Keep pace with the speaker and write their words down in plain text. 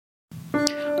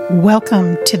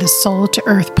Welcome to the Soul to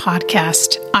Earth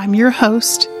podcast. I'm your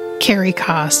host, Carrie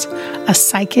Koss, a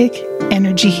psychic,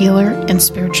 energy healer, and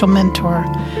spiritual mentor.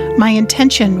 My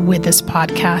intention with this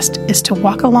podcast is to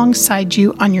walk alongside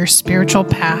you on your spiritual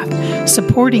path,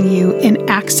 supporting you in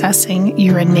accessing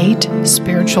your innate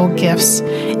spiritual gifts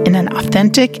in an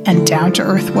authentic and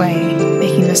down-to-earth way,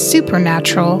 making the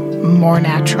supernatural more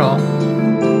natural.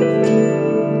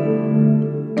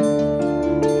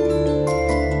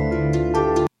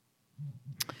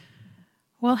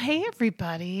 Well, hey,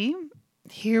 everybody.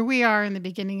 Here we are in the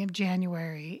beginning of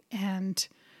January, and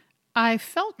I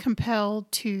felt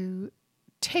compelled to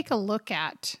take a look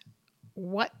at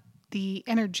what the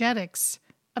energetics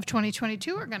of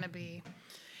 2022 are going to be.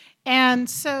 And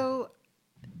so,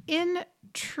 in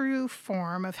true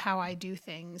form of how I do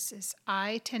things, is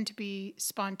I tend to be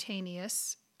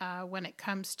spontaneous when it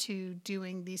comes to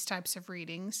doing these types of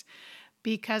readings,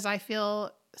 because I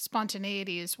feel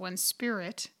spontaneity is when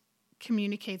spirit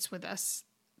communicates with us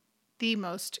the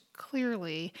most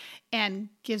clearly and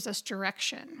gives us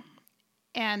direction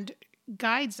and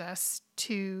guides us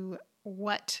to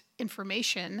what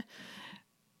information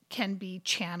can be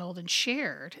channeled and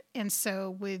shared. And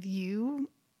so with you,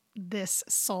 this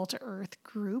Soul to Earth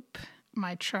group,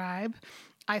 my tribe,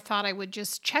 I thought I would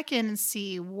just check in and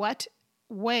see what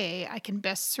way I can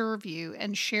best serve you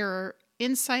and share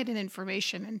insight and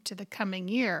information into the coming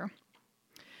year.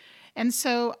 And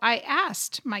so I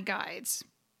asked my guides,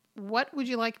 what would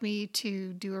you like me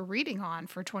to do a reading on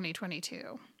for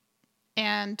 2022?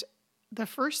 And the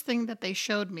first thing that they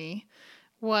showed me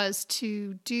was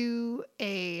to do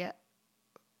a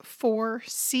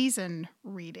 4-season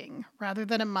reading rather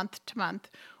than a month-to-month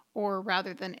or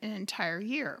rather than an entire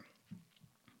year.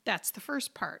 That's the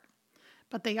first part.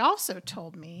 But they also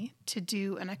told me to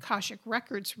do an Akashic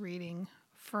Records reading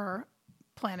for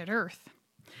planet Earth.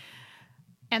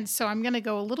 And so I'm going to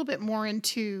go a little bit more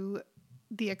into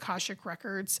the Akashic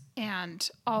Records. And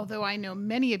although I know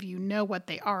many of you know what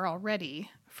they are already,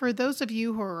 for those of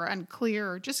you who are unclear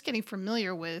or just getting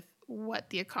familiar with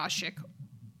what the Akashic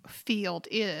field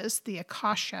is, the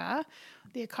Akasha,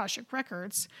 the Akashic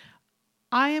Records,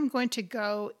 I am going to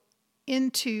go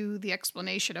into the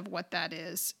explanation of what that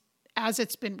is as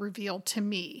it's been revealed to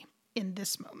me in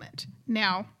this moment.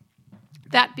 Now,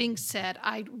 that being said,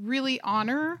 I really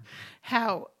honor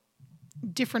how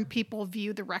different people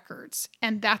view the records,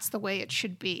 and that's the way it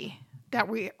should be, that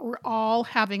we're all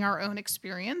having our own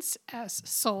experience as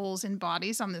souls and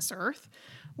bodies on this earth,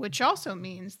 which also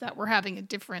means that we're having a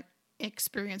different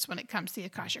experience when it comes to the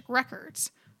Akashic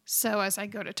Records. So as I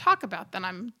go to talk about them,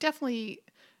 I'm definitely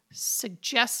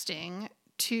suggesting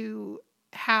to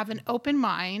have an open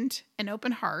mind, an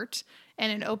open heart,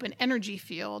 and an open energy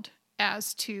field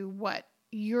as to what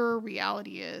your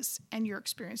reality is and your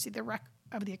experience of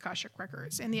the Akashic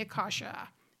Records and the Akasha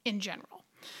in general.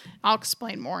 I'll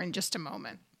explain more in just a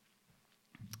moment.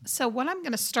 So what I'm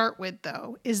going to start with,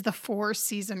 though, is the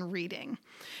 4-season reading.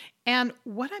 And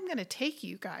what I'm going to take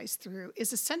you guys through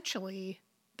is essentially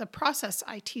the process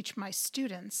I teach my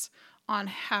students on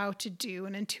how to do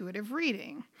an intuitive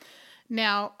reading.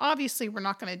 Now, obviously, we're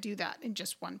not going to do that in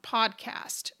just one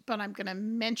podcast, but I'm going to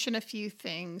mention a few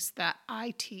things that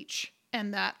I teach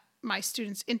and that my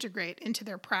students integrate into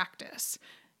their practice.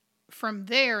 From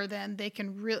there, then they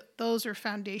can, those are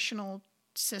foundational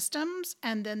systems,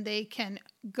 and then they can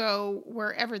go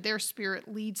wherever their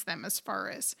spirit leads them as far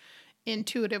as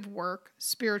intuitive work,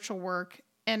 spiritual work,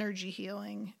 energy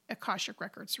healing, Akashic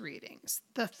Records readings,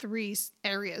 the 3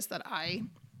 areas that I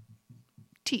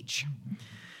teach.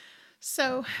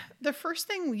 So the first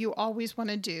thing you always want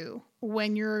to do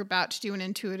when you're about to do an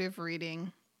intuitive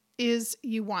reading is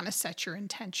you want to set your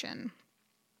intention.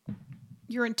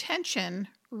 Your intention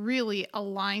really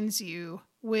aligns you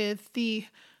with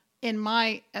in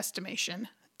my estimation,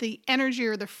 the energy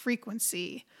or the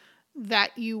frequency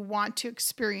that you want to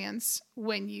experience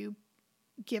when you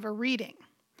give a reading.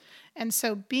 And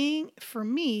so being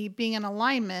in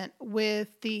alignment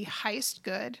with the highest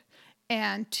good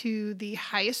and to the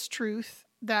highest truth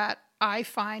that I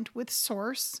find with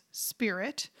Source,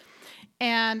 Spirit,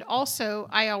 and also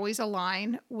I always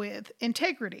align with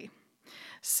integrity.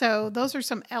 So those are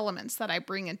some elements that I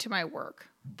bring into my work.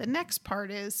 The next part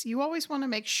is you always want to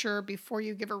make sure before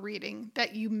you give a reading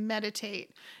that you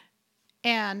meditate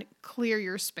and clear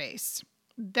your space.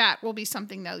 That will be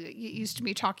something that you used to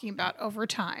be talking about over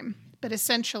time. But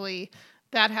essentially,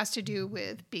 that has to do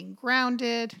with being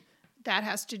grounded. That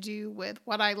has to do with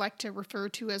what I like to refer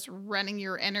to as running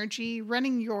your energy.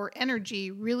 Running your energy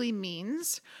really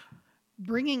means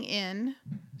bringing in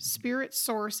spirit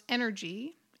source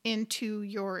energy into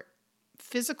your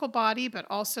physical body, but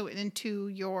also into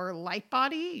your light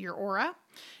body, your aura.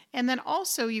 And then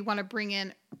also you want to bring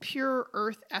in pure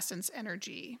earth essence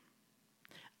energy,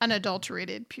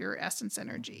 unadulterated pure essence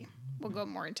energy. We'll go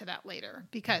more into that later,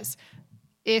 because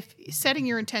if setting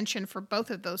your intention for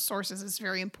both of those sources is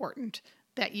very important,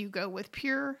 that you go with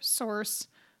pure source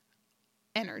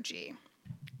energy,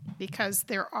 because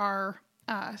there are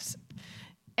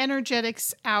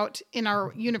energetics out in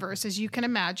our universe, as you can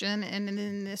imagine, and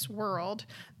in this world,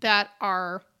 that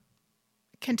are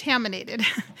contaminated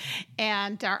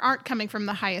and aren't coming from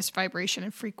the highest vibration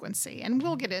and frequency. And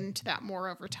we'll get into that more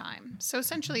over time. So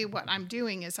essentially what I'm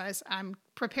doing is, as I'm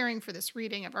preparing for this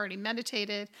reading, I've already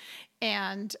meditated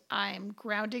and I'm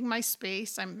grounding my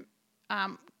space. I'm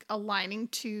aligning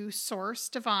to source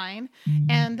divine.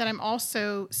 And then I'm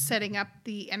also setting up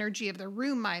the energy of the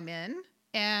room I'm in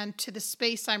and to the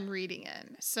space I'm reading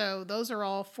in. So those are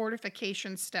all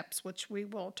fortification steps, which we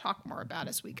will talk more about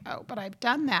as we go. But I've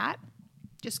done that,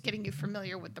 just getting you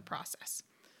familiar with the process.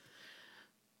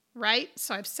 Right?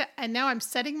 So now I'm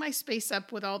setting my space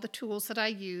up with all the tools that I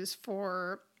use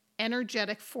for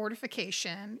energetic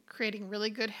fortification, creating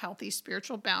really good, healthy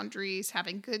spiritual boundaries,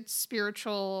 having good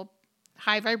spiritual,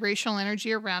 high vibrational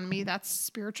energy around me. That's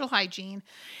spiritual hygiene.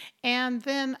 And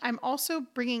then I'm also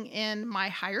bringing in my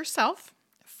higher self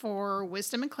for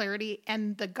wisdom and clarity,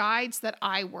 and the guides that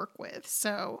I work with.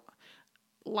 So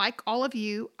like all of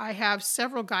you, I have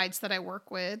several guides that I work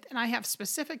with, and I have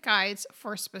specific guides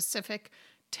for specific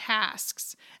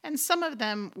tasks. And some of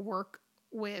them work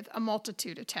with a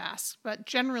multitude of tasks, but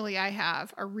generally I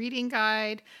have a reading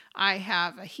guide, I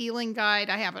have a healing guide,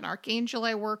 I have an archangel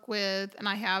I work with, and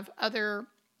I have other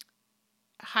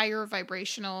higher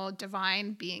vibrational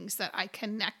divine beings that I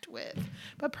connect with.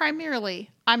 But primarily,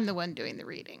 I'm the one doing the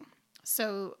reading.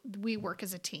 So we work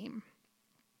as a team.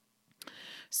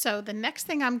 So the next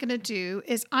thing I'm going to do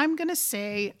is I'm going to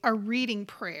say a reading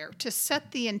prayer to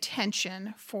set the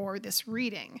intention for this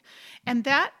reading. And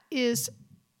that is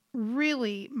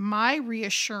really my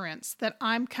reassurance that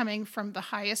I'm coming from the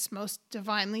highest, most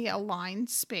divinely aligned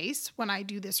space when I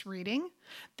do this reading,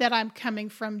 that I'm coming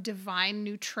from divine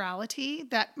neutrality,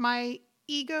 that my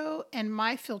ego and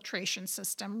my filtration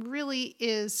system really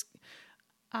is,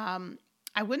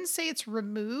 I wouldn't say it's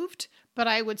removed, but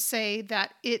I would say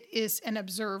that it is an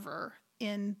observer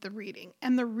in the reading.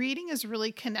 And the reading is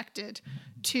really connected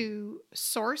to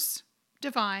source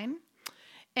divine,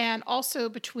 and also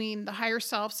between the higher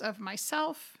selves of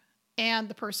myself and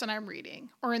the person I'm reading,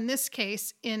 or in this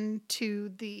case, into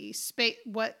the space,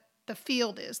 what the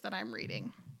field is that I'm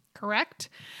reading, correct?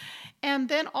 And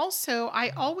then also, I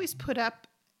always put up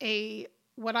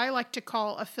what I like to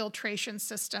call a filtration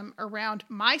system around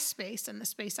my space and the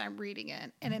space I'm reading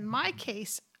in. And in my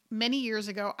case, many years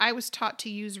ago, I was taught to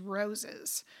use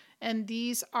roses. And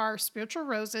these are spiritual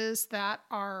roses that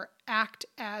act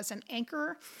as an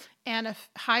anchor and a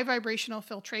high vibrational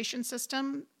filtration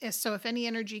system. So if any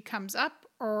energy comes up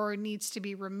or needs to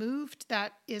be removed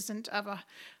that isn't of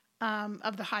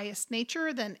the highest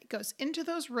nature, then it goes into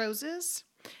those roses.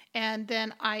 And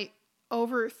then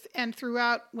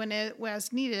throughout, when it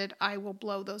was needed, I will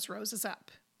blow those roses up.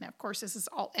 Now, of course, this is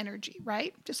all energy,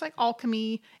 right? Just like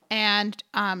alchemy and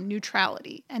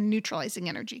neutrality and neutralizing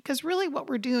energy. Because really what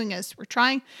we're doing is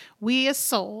we as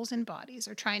souls and bodies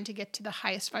are trying to get to the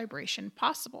highest vibration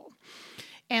possible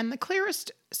and the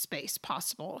clearest space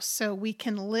possible so we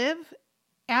can live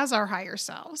as our higher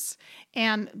selves.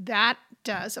 And that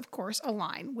does, of course,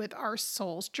 align with our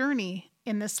soul's journey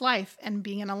in this life and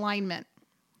being in alignment.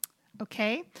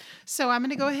 Okay, so I'm going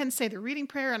to go ahead and say the reading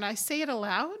prayer, and I say it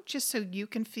aloud just so you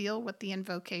can feel what the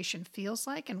invocation feels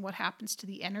like and what happens to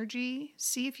the energy.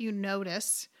 See if you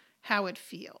notice how it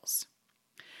feels.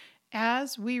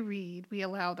 As we read, we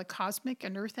allow the cosmic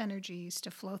and earth energies to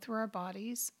flow through our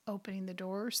bodies, opening the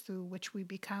doors through which we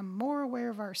become more aware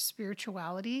of our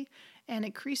spirituality and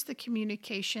increase the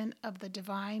communication of the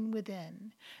divine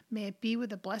within. May it be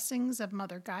with the blessings of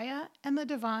Mother Gaia and the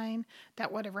divine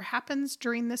that whatever happens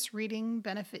during this reading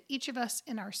benefit each of us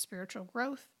in our spiritual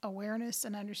growth, awareness,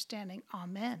 and understanding.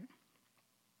 Amen.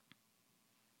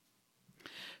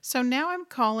 So now I'm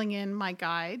calling in my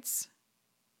guides,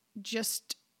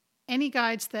 just any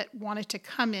guides that wanted to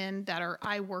come in that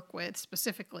I work with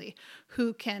specifically,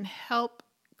 who can help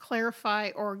clarify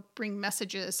or bring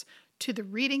messages to the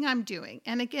reading I'm doing.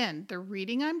 And again, the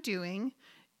reading I'm doing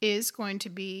is going to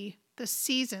be the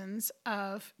seasons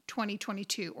of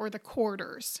 2022 or the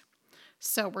quarters.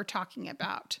 So we're talking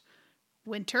about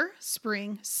winter,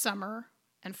 spring, summer,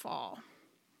 and fall.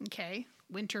 Okay,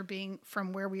 winter being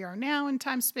from where we are now in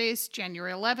time space,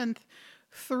 January 11th,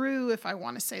 through, if I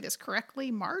want to say this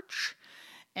correctly, March.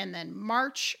 And then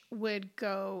March would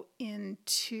go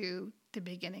into the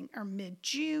beginning or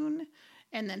mid-June.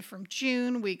 And then from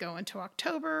June, we go into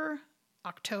October,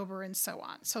 and so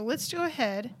on. So let's go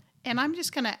ahead. And I'm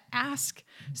just going to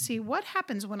see what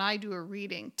happens when I do a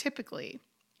reading, typically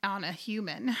on a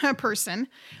human person.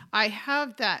 I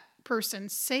have that person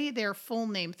say their full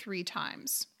name 3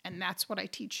 times. And that's what I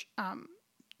teach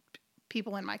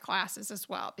people in my classes as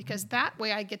well, because that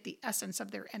way I get the essence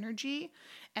of their energy.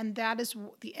 And that is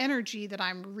the energy that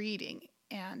I'm reading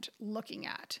and looking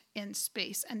at in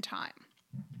space and time.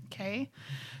 Okay,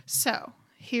 so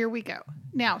here we go.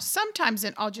 Now, sometimes,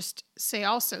 and I'll just say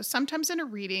also, sometimes in a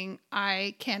reading,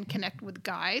 I can connect with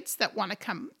guides that want to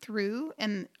come through,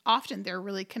 and often they're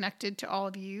really connected to all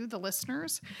of you, the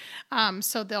listeners.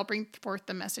 So they'll bring forth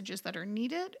the messages that are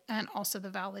needed and also the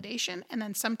validation. And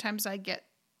then sometimes I get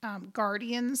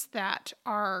guardians that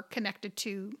are connected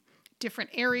to different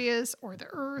areas or the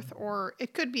earth, or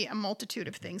it could be a multitude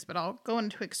of things, but I'll go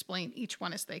into explain each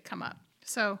one as they come up.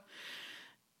 So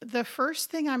the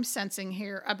first thing I'm sensing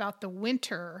here about the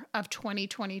winter of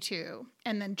 2022,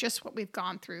 and then just what we've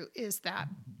gone through, is that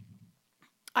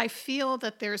I feel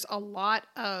that there's a lot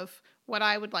of what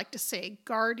I would like to say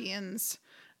guardians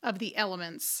of the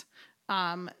elements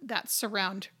that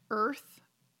surround Earth,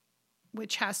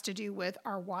 which has to do with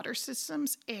our water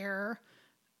systems, air,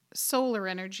 solar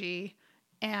energy,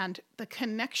 and the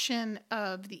connection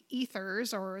of the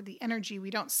ethers, or the energy we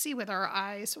don't see with our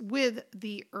eyes, with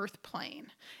the earth plane.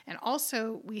 And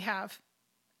also we have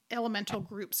elemental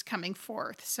groups coming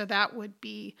forth. So that would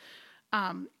be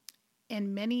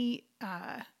in many,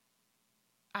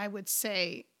 I would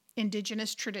say,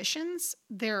 indigenous traditions,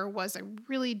 there was a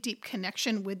really deep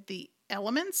connection with the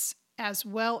elements as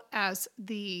well as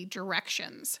the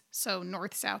directions. So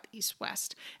north, south, east,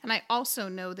 west. And I also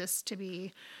know this to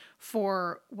be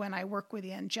for when I work with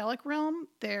the angelic realm,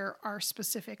 there are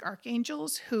specific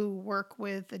archangels who work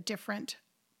with the different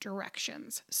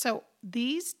directions. So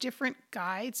these different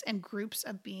guides and groups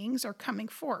of beings are coming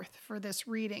forth for this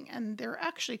reading, and they're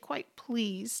actually quite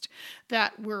pleased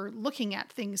that we're looking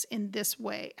at things in this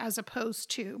way as opposed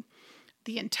to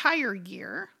the entire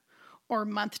year or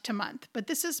month to month. But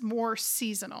this is more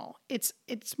seasonal. It's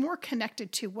more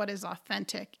connected to what is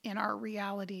authentic in our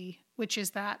reality, which is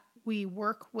that we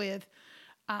work with,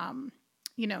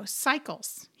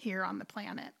 cycles here on the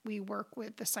planet. We work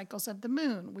with the cycles of the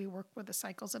moon. We work with the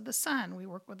cycles of the sun. We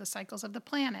work with the cycles of the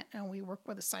planet. And we work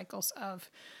with the cycles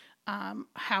of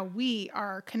how we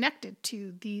are connected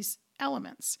to these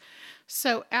elements.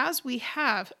 So as we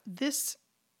have this,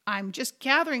 I'm just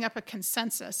gathering up a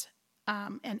consensus,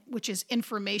 and which is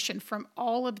information from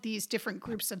all of these different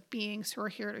groups of beings who are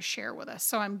here to share with us.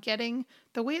 So I'm getting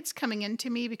the way it's coming into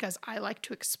me because I like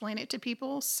to explain it to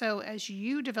people. So as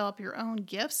you develop your own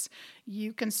gifts,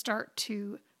 you can start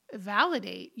to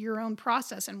validate your own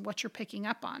process and what you're picking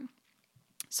up on.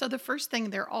 So the first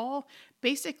thing, they're all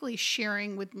basically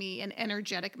sharing with me an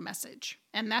energetic message.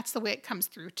 And that's the way it comes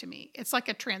through to me. It's like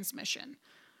a transmission.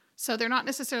 So they're not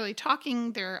necessarily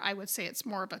talking there. I would say it's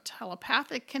more of a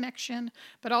telepathic connection,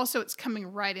 but also it's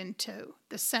coming right into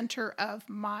the center of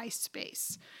my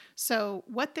space. So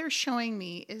what they're showing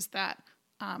me is that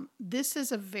this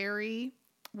is a very,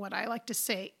 what I like to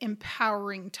say,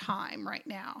 empowering time right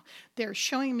now. They're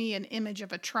showing me an image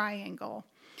of a triangle,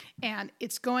 and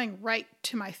it's going right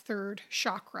to my 3rd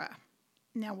chakra.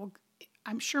 Now,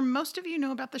 I'm sure most of you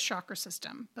know about the chakra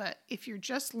system, but if you're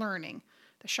just learning,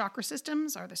 the chakra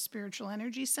systems are the spiritual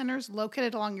energy centers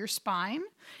located along your spine,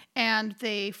 and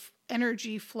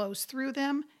energy flows through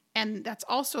them. And that's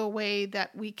also a way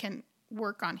that we can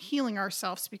work on healing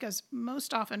ourselves, because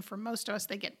most often for most of us,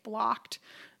 they get blocked.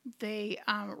 They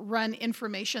run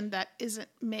information that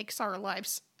makes our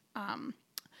lives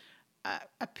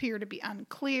appear to be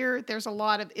unclear. There's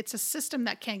it's a system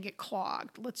that can get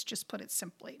clogged. Let's just put it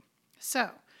simply.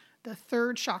 So the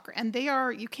 3rd chakra, and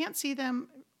you can't see them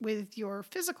with your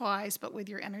physical eyes, but with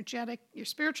your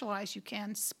spiritual eyes, you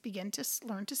can begin to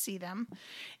learn to see them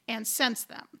and sense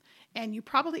them. And you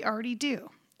probably already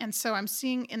do. And so I'm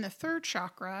seeing in the 3rd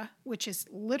chakra, which is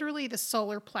literally the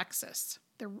solar plexus.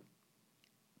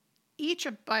 Each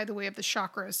of, by the way, of the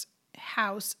chakras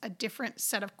house a different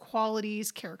set of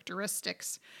qualities,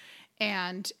 characteristics,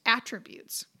 and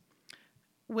attributes,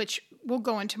 which we'll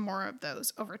go into more of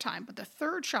those over time. But the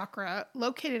 3rd chakra,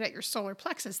 located at your solar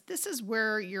plexus, this is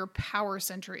where your power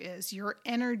center is, your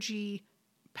energy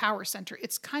power center.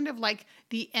 It's kind of like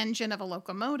the engine of a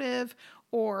locomotive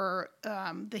or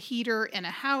the heater in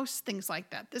a house, things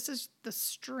like that. This is the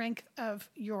strength of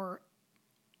your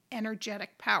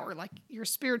energetic power, like your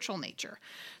spiritual nature.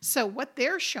 So what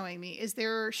they're showing me is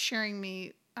they're sharing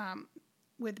me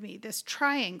with me this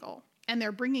triangle, and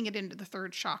they're bringing it into the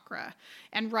third chakra.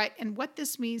 And what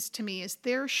this means to me is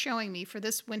they're showing me for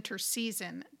this winter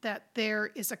season that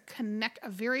there is a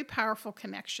very powerful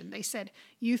connection. They said,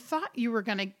 you thought you were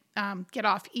going to get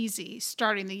off easy,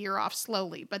 starting the year off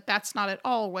slowly, but that's not at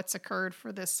all what's occurred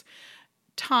for this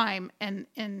time and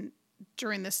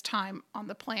during this time on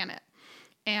the planet.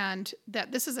 And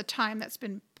that this is a time that's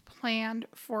been planned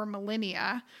for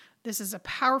millennia. This is a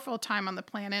powerful time on the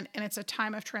planet, and it's a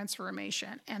time of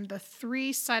transformation. And the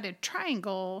three-sided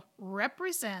triangle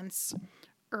represents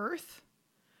Earth,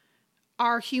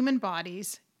 our human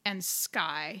bodies, and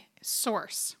sky,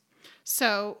 source.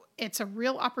 So it's a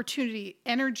real opportunity.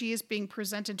 Energy is being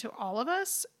presented to all of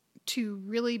us to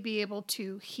really be able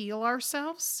to heal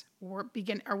ourselves, or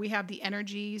we have the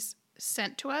energies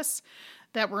sent to us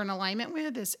that we're in alignment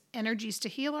with, is energies to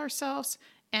heal ourselves,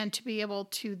 and to be able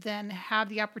to then have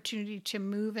the opportunity to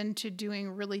move into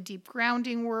doing really deep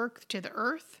grounding work to the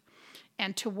earth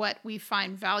and to what we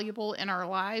find valuable in our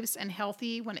lives and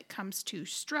healthy when it comes to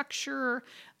structure,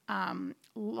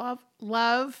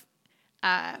 love,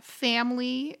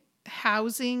 family,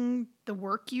 housing, the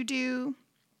work you do,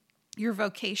 your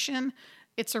vocation.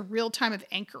 It's a real time of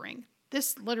anchoring.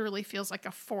 This literally feels like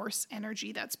a force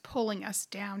energy that's pulling us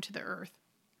down to the earth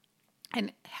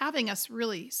and having us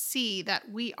really see that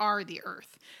we are the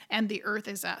earth and the earth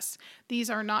is us. These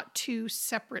are not two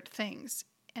separate things.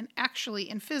 And actually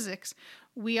in physics,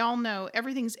 we all know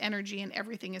everything's energy and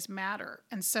everything is matter.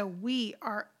 And so we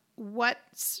are what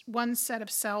one set of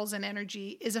cells and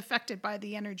energy is affected by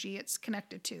the energy it's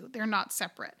connected to. They're not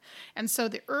separate. And so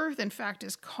the earth, in fact,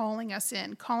 is calling us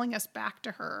in, calling us back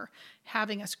to her,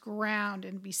 having us ground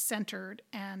and be centered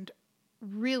and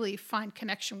really find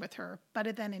connection with her.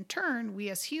 But then in turn, we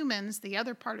as humans, the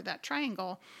other part of that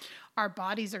triangle, our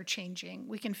bodies are changing.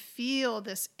 We can feel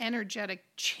this energetic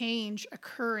change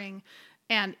occurring.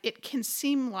 And it can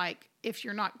seem like, if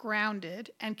you're not grounded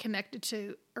and connected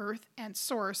to earth and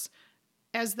source,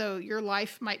 as though your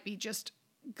life might be just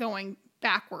going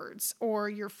backwards, or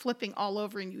you're flipping all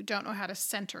over and you don't know how to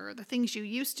center. The things you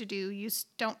used to do,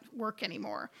 don't work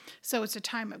anymore. So it's a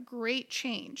time of great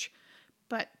change.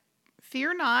 But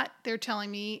fear not, they're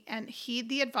telling me, and heed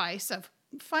the advice of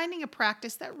finding a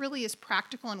practice that really is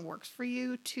practical and works for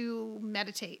you to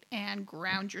meditate and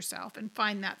ground yourself and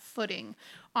find that footing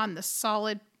on the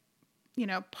solid,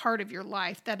 part of your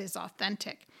life that is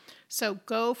authentic. So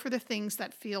go for the things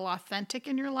that feel authentic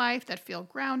in your life, that feel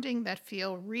grounding, that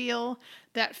feel real,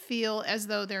 that feel as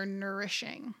though they're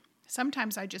nourishing.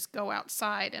 Sometimes I just go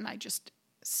outside and I just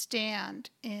stand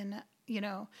in,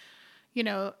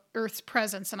 Earth's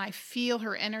presence, and I feel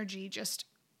her energy just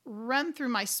run through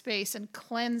my space and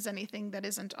cleanse anything that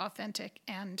isn't authentic,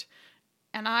 and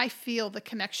I feel the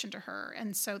connection to her.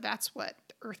 And so that's what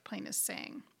the earth plane is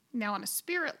saying. Now on a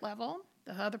spirit level,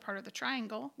 the other part of the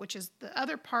triangle, which is the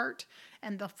other part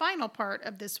and the final part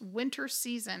of this winter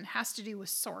season, has to do with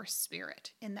source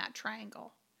spirit in that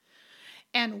triangle.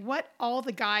 And what all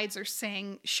the guides are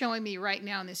saying, showing me right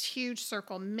now in this huge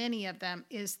circle, many of them,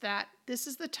 is that this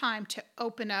is the time to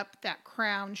open up that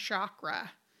crown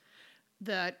chakra.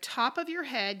 The top of your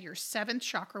head, your seventh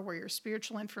chakra, where your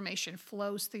spiritual information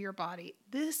flows through your body.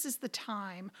 This is the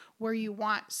time where you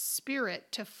want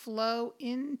spirit to flow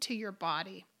into your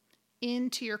body,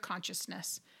 into your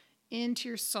consciousness, into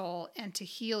your soul, and to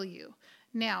heal you.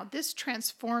 Now, this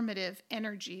transformative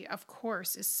energy, of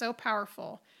course, is so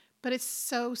powerful, but it's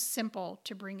so simple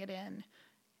to bring it in.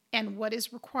 And what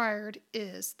is required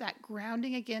is that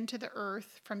grounding again to the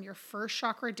earth from your first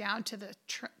chakra down to the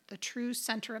true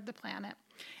center of the planet.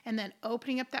 And then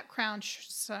opening up that crown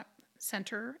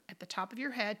center at the top of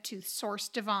your head to source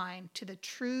divine, to the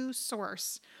true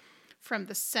source from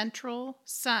the central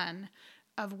sun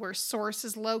of where source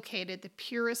is located, the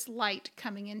purest light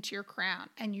coming into your crown.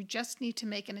 And you just need to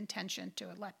make an intention to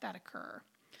let that occur.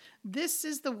 This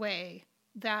is the way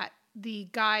that the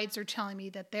guides are telling me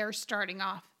that they're starting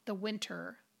off the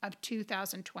winter of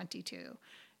 2022.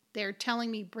 They're telling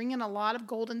me bring in a lot of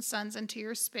golden suns into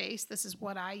your space. This is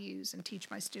what I use and teach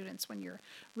my students. When you're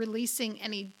releasing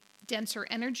any denser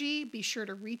energy, be sure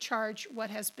to recharge what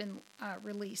has been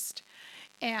released.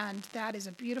 And that is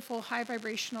a beautiful high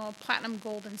vibrational platinum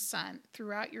golden sun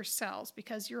throughout your cells,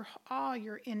 because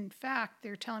in fact,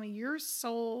 they're telling me your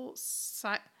soul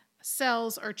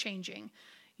cells are changing.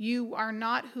 You are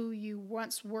not who you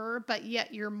once were, but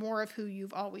yet you're more of who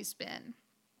you've always been.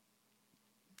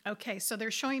 Okay, so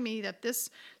they're showing me that this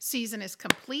season is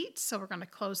complete. So we're going to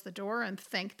close the door and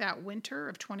thank that winter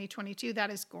of 2022.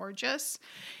 That is gorgeous.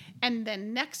 And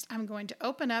then next, I'm going to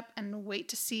open up and wait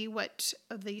to see what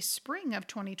the spring of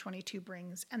 2022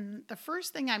 brings. And the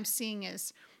first thing I'm seeing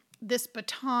is this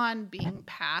baton being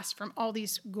passed from all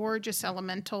these gorgeous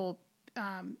elemental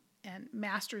and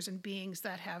masters and beings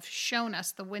that have shown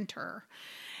us the winter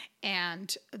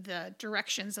and the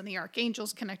directions and the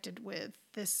archangels connected with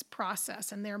this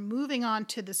process. And they're moving on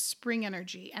to the spring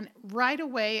energy. And right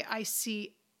away, I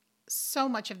see so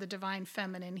much of the divine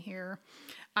feminine here.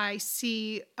 I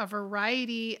see a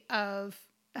variety of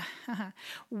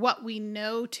what we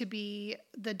know to be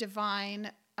the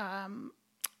divine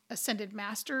ascended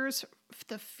masters,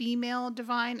 the female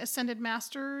divine ascended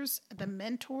masters, the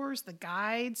mentors, the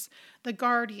guides, the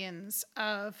guardians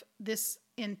of this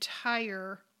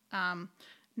entire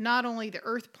not only the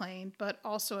earth plane, but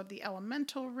also of the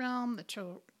elemental realm, the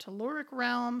telluric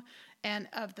realm, and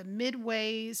of the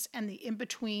midways and the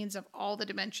in-betweens of all the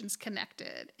dimensions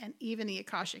connected, and even the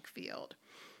Akashic field.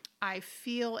 I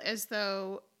feel as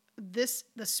though the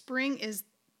spring is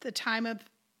the time of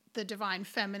the divine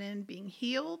feminine being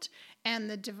healed and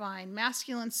the divine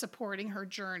masculine supporting her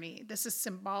journey. This is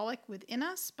symbolic within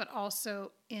us, but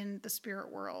also in the spirit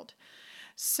world.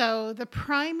 So the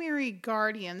primary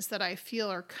guardians that I feel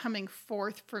are coming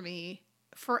forth for me,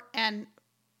 and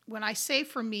when I say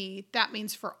for me, that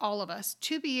means for all of us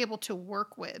to be able to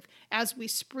work with as we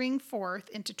spring forth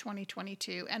into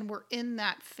 2022, and we're in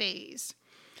that phase.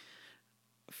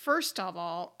 First of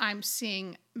all, I'm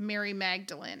seeing Mary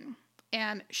Magdalene,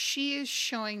 and she is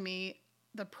showing me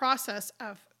the process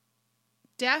of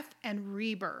death and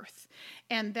rebirth.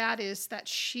 And that is that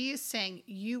she is saying,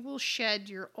 you will shed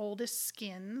your oldest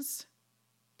skins,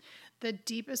 the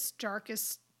deepest,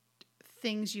 darkest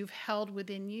things you've held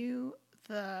within you,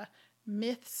 the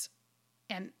myths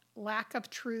and lack of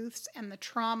truths and the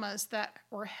traumas that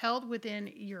were held within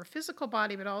your physical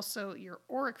body, but also your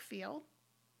auric field.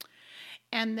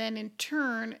 And then in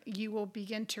turn, you will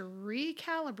begin to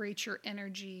recalibrate your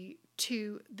energy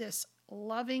to this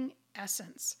loving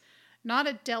essence. Not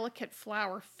a delicate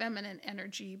flower, feminine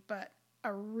energy, but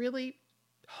a really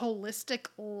holistic,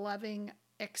 loving,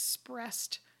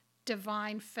 expressed,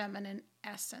 divine feminine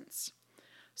essence.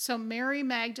 So Mary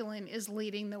Magdalene is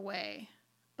leading the way.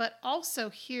 But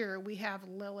also here we have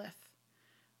Lilith.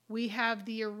 We have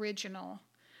the original.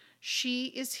 She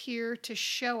is here to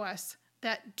show us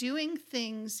that doing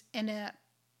things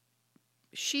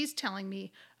she's telling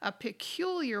me, a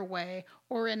peculiar way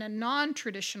or in a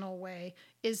non-traditional way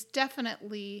is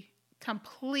definitely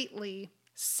completely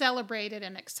celebrated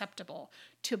and acceptable.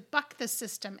 To buck the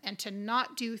system and to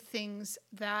not do things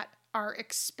that are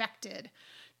expected,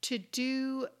 to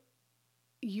do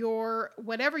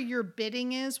whatever your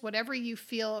bidding is, whatever you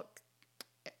feel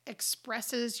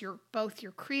expresses both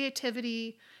your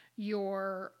creativity,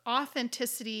 your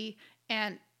authenticity,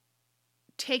 and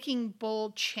taking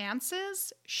bold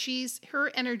chances. Her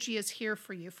energy is here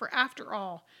for you. For after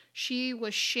all, she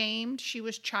was shamed, she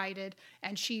was chided,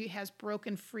 and she has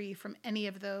broken free from any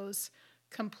of those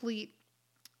complete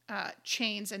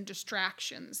chains and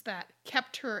distractions that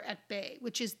kept her at bay,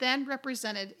 which is then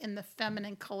represented in the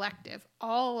feminine collective.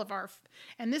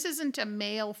 And this isn't a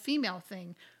male-female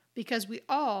thing, because we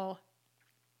all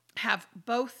have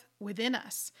both within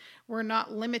us. We're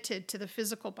not limited to the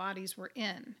physical bodies we're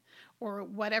in or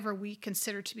whatever we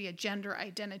consider to be a gender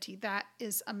identity. That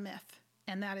is a myth,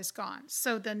 and that is gone.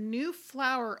 So the new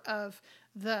flower of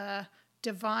the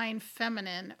divine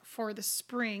feminine for the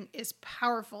spring is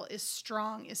powerful, is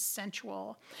strong, is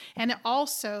sensual, and it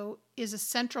also is a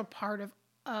central part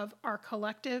of our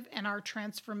collective and our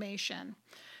transformation.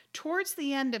 Towards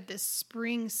the end of this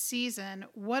spring season,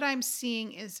 what I'm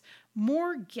seeing is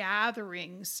more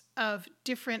gatherings of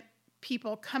different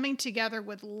people coming together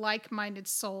with like-minded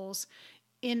souls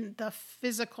in the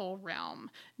physical realm,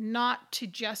 not to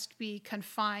just be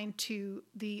confined to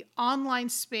the online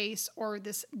space or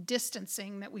this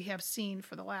distancing that we have seen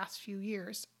for the last few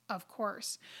years, of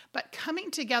course, but coming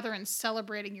together and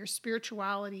celebrating your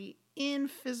spirituality in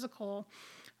physical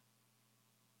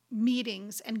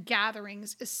meetings and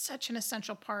gatherings is such an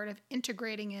essential part of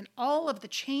integrating in all of the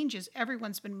changes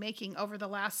everyone's been making over the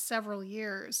last several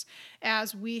years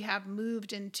as we have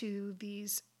moved into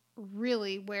these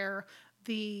really where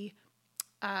the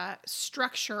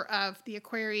structure of the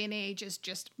Aquarian age is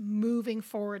just moving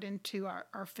forward into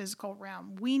our physical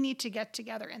realm. We need to get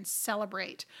together and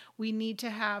celebrate. We need to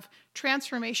have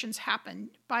transformations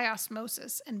happen by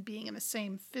osmosis and being in the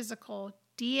same physical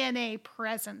DNA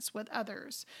presence with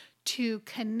others to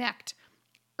connect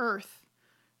Earth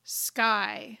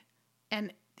sky,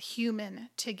 and human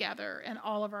together, and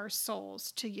all of our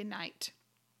souls to unite.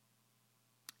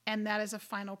 And that is a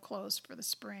final close for the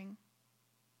spring.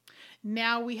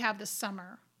 Now we have the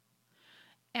summer.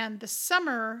 And the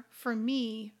summer, for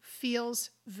me, feels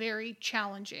very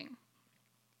challenging.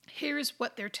 Here's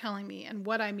what they're telling me and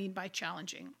what I mean by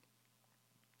challenging.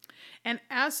 And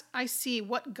as I see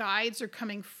what guides are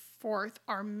coming forth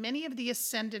are many of the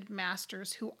ascended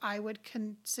masters who I would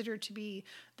consider to be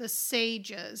the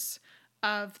sages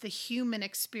of the human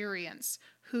experience,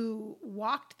 who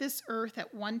walked this earth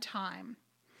at one time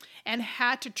and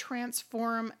had to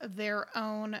transform their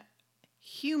own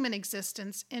human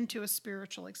existence into a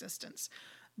spiritual existence.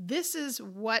 This is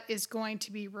what is going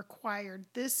to be required.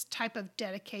 This type of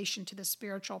dedication to the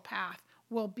spiritual path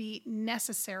will be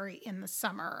necessary in the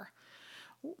summer.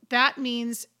 That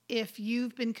means if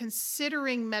you've been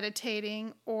considering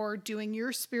meditating or doing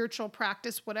your spiritual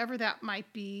practice, whatever that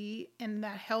might be, in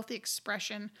that healthy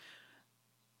expression,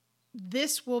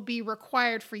 this will be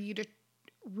required for you to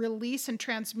release and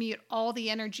transmute all the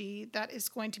energy that is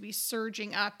going to be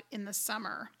surging up in the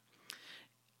summer.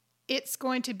 It's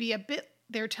going to be a bit,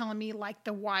 they're telling me, like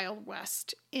the Wild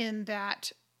West, in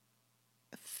that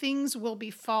things will be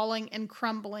falling and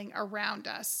crumbling around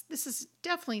us. This is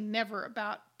definitely never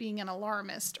about being an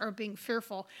alarmist or being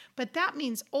fearful, but that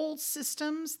means old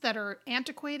systems that are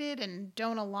antiquated and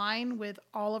don't align with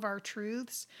all of our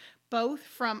truths, both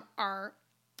from our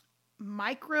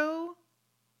micro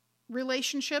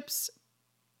relationships,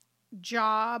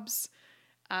 jobs,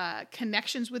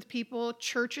 connections with people,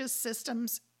 churches,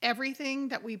 systems, everything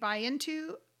that we buy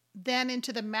into, then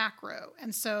into the macro.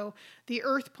 And so the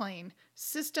earth plane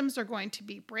systems are going to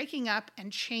be breaking up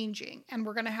and changing, and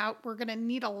we're going to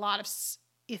need a lot of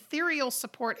ethereal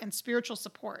support and spiritual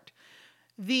support.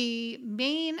 The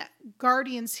main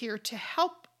guardians here to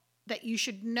help, that you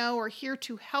should know are here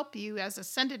to help you as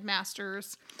ascended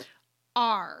masters,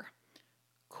 are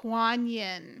Kuan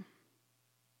Yin,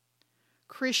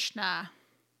 Krishna.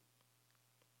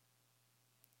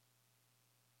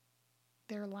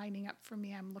 They're lining up for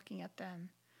me. I'm looking at them.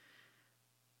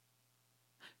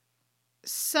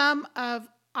 Some of,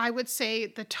 I would say,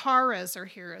 the Taras are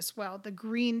here as well. The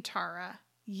green Tara,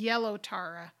 yellow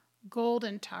Tara,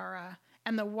 golden Tara,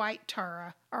 and the white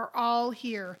Tara are all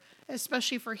here,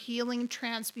 especially for healing,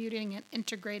 transmuting, and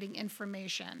integrating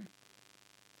information.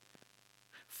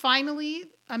 Finally,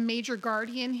 a major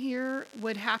guardian here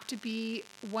would have to be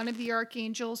one of the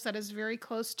archangels that is very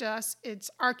close to us.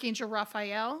 It's Archangel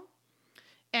Raphael.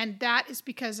 And that is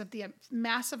because of the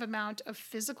massive amount of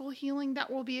physical healing that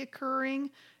will be occurring.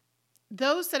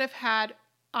 Those that have had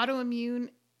autoimmune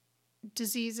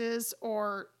diseases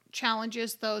or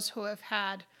challenges, those who have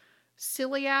had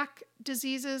celiac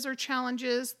diseases or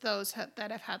challenges, those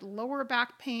that have had lower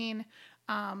back pain,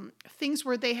 things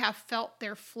where they have felt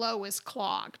their flow is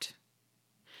clogged.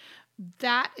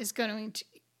 That is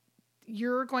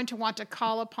you're going to want to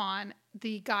call upon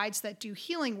the guides that do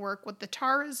healing work, what the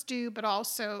Taras do, but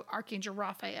also Archangel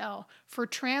Raphael, for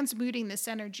transmuting this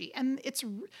energy. And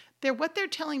what they're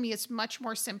telling me is much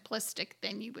more simplistic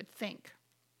than you would think.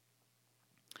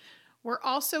 We're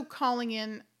also calling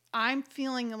in, I'm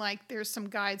feeling like there's some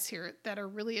guides here that are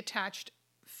really attached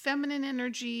feminine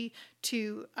energy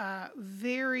to let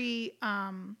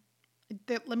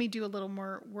me do a little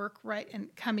more work right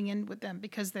and coming in with them,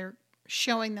 because they're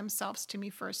showing themselves to me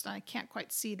first, and I can't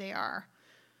quite see they are.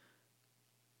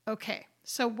 Okay,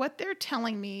 so what they're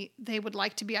telling me they would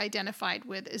like to be identified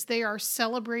with is they are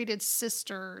celebrated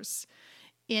sisters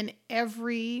in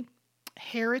every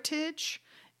heritage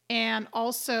and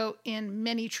also in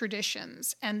many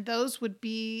traditions. And those would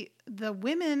be the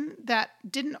women that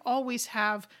didn't always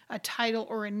have a title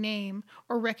or a name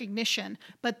or recognition,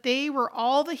 but they were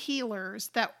all the healers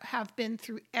that have been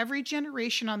through every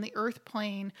generation on the earth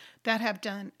plane, that have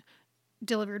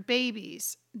delivered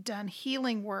babies, done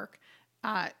healing work,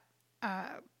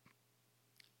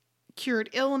 cured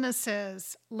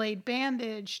illnesses, laid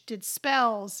bandage, did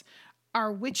spells,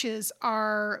 our witches,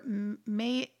 our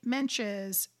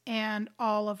menches, and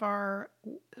all of our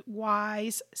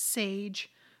wise, sage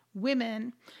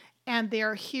women. And they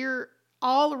are here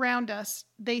all around us.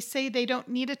 They say they don't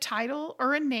need a title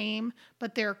or a name,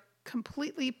 but they're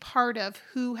completely part of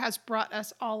who has brought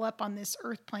us all up on this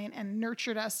earth plane and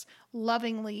nurtured us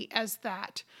lovingly as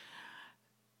that.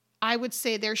 I would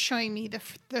say they're showing me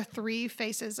the three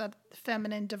faces of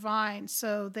feminine divine.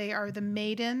 So they are the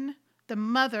maiden, the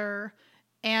mother,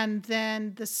 and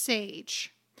then the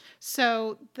sage.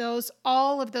 So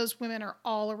all of those women are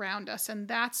all around us, and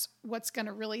that's what's going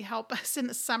to really help us in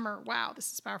the summer. Wow,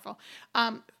 this is powerful.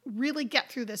 Really get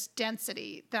through this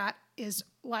density that is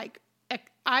like,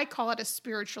 I call it a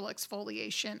spiritual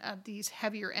exfoliation of these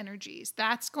heavier energies.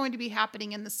 That's going to be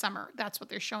happening in the summer. That's what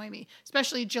they're showing me,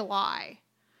 especially July.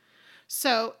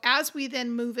 So as we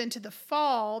then move into the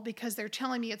fall, because they're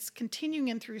telling me it's continuing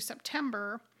in through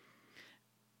September,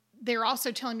 they're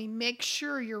also telling me make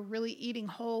sure you're really eating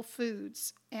whole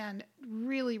foods and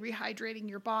really rehydrating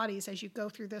your bodies as you go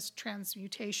through this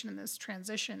transmutation and this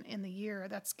transition in the year.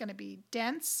 That's going to be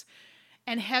dense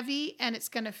and heavy, and it's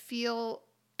going to feel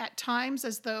at times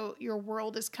as though your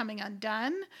world is coming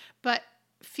undone. But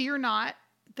fear not.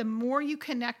 The more you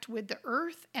connect with the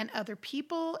earth and other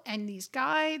people and these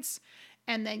guides,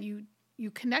 and then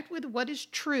you connect with what is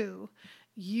true,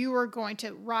 you are going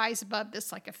to rise above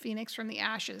this like a phoenix from the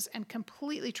ashes and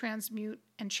completely transmute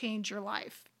and change your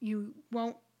life. You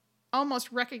won't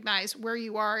almost recognize where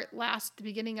you are at the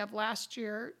beginning of last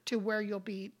year to where you'll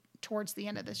be towards the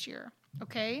end of this year.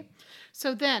 Okay?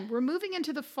 So then we're moving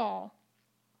into the fall.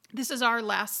 This is our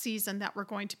last season that we're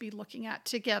going to be looking at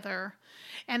together.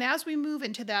 And as we move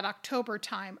into that October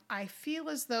time, I feel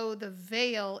as though the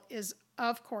veil is,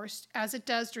 of course, as it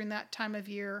does during that time of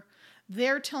year,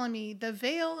 they're telling me the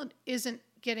veil isn't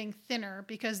getting thinner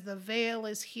because the veil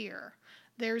is here.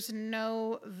 There's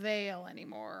no veil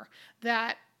anymore.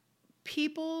 That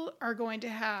people are going to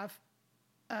have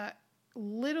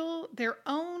their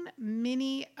own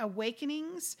mini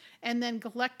awakenings, and then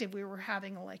collective we were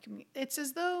having awakening. It's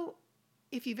as though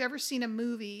if you've ever seen a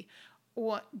movie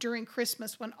or during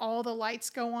Christmas when all the lights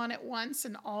go on at once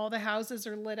and all the houses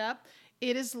are lit up,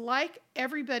 it is like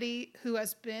everybody who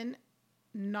has been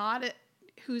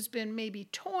who's been maybe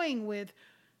toying with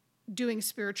doing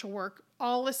spiritual work,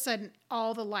 all of a sudden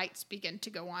all the lights begin to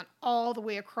go on all the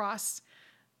way across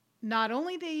not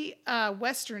only the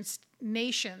Western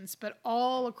nations, but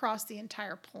all across the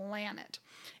entire planet.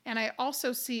 And I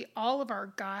also see all of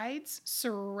our guides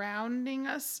surrounding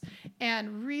us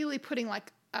and really putting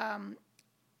like,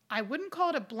 I wouldn't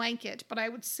call it a blanket, but I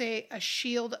would say a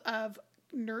shield of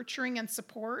nurturing and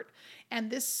support. And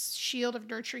this shield of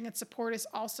nurturing and support is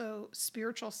also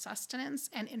spiritual sustenance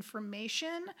and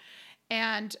information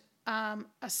and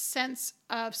a sense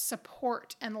of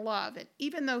support and love. And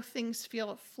even though things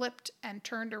feel flipped and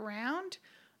turned around,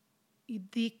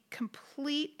 the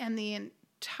complete and the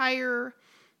entire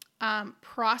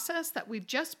process that we've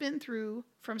just been through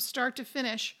from start to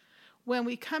finish, when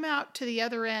we come out to the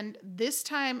other end this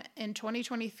time in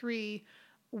 2023,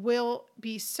 will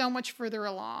be so much further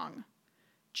along.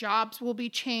 Jobs will be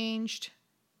changed.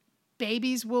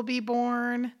 Babies will be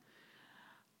born.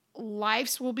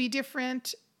 Lives will be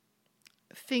different.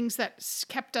 Things that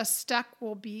kept us stuck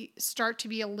will start to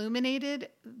be illuminated.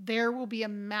 There will be a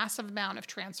massive amount of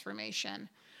transformation.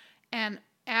 And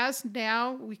as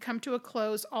now we come to a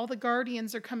close, all the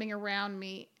guardians are coming around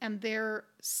me, and they're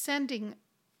sending,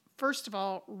 first of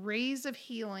all, rays of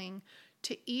healing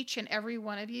to each and every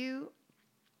one of you.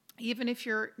 Even if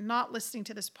you're not listening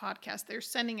to this podcast, they're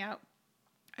sending out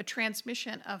a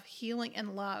transmission of healing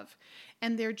and love.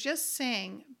 And they're just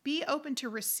saying, be open to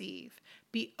receive.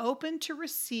 Be open to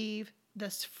receive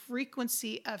this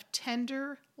frequency of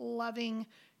tender, loving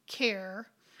care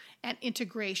and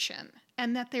integration,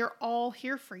 and that they're all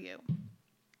here for you.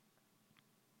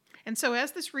 And so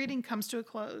as this reading comes to a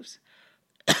close,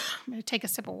 I'm going to take a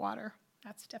sip of water.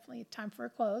 That's definitely time for a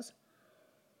close.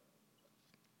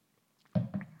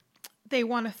 They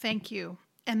want to thank you,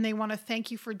 and they want to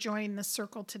thank you for joining the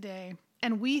circle today.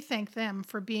 And we thank them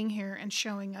for being here and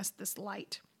showing us this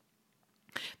light.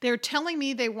 They're telling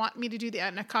me they want me to do the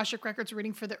Akashic Records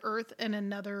reading for the Earth in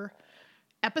another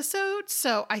episode.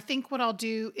 So I think what I'll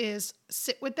do is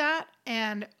sit with that,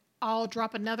 and I'll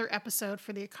drop another episode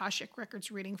for the Akashic Records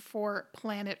reading for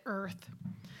planet Earth.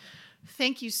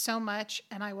 Thank you so much.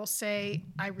 And I will say,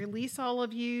 I release all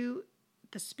of you,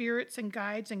 the spirits and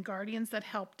guides and guardians that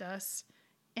helped us.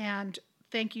 And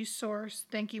thank you, Source.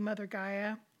 Thank you, Mother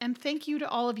Gaia. And thank you to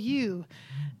all of you,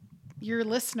 your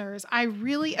listeners. I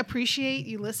really appreciate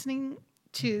you listening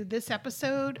to this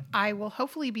episode. I will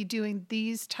hopefully be doing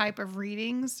these type of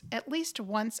readings at least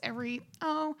once every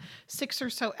 6 or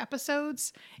so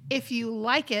episodes. If you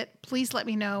like it, please let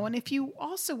me know. And if you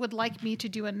also would like me to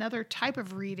do another type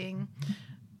of reading,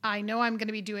 I know I'm going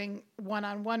to be doing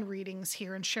one-on-one readings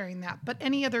here and sharing that. But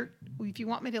if you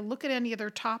want me to look at any other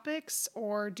topics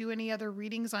or do any other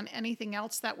readings on anything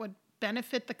else that would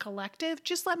benefit the collective,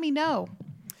 just let me know.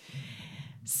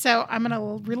 So I'm going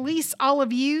to release all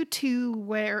of you to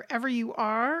wherever you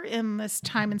are in this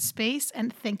time and space.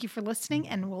 And thank you for listening.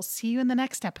 And we'll see you in the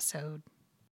next episode.